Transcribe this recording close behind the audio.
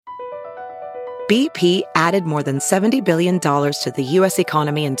BP added more than $70 billion to the U.S.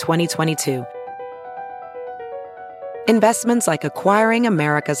 economy in 2022. Investments like acquiring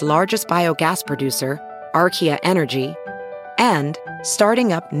America's largest biogas producer, Archaea Energy, and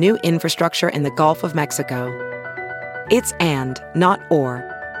starting up new infrastructure in the Gulf of Mexico. It's and, not or.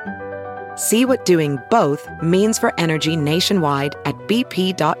 See what doing both means for energy nationwide at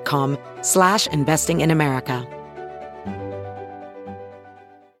bp.com/investing in America.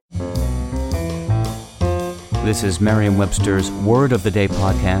 This is Merriam-Webster's Word of the Day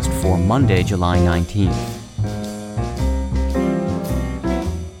podcast for Monday, July 19th.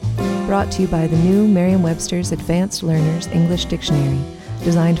 Brought to you by the new Merriam-Webster's Advanced Learners English Dictionary,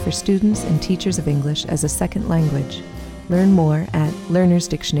 designed for students and teachers of English as a second language. Learn more at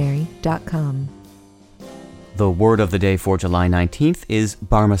learnersdictionary.com. The word of the day for July 19th is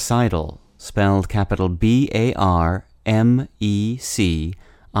Barmecidal, spelled capital B-A-R-M-E-C-I-D-A-L.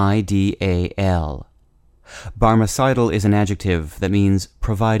 Barmecidal is an adjective that means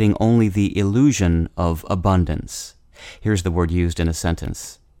providing only the illusion of abundance. Here's the word used in a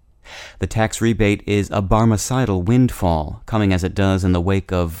sentence. The tax rebate is a Barmecidal windfall, coming as it does in the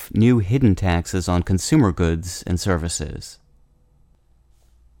wake of new hidden taxes on consumer goods and services.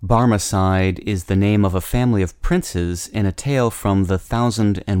 Barmecide is the name of a family of princes in a tale from the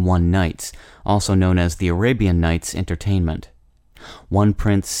 1001 Nights, also known as the Arabian Nights Entertainment. One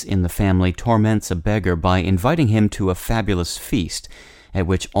prince in the family torments a beggar by inviting him to a fabulous feast, at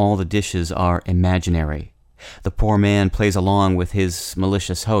which all the dishes are imaginary. The poor man plays along with his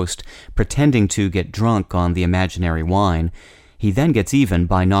malicious host, pretending to get drunk on the imaginary wine. He then gets even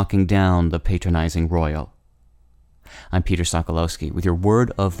by knocking down the patronizing royal. I'm Peter Sokolowski with your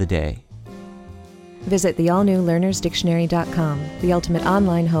Word of the Day. Visit the all-new learnersdictionary.com, the ultimate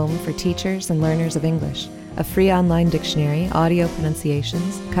online home for teachers and learners of English. A free online dictionary, audio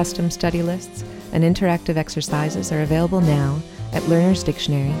pronunciations, custom study lists, and interactive exercises are available now at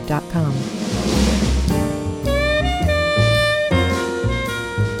learnersdictionary.com.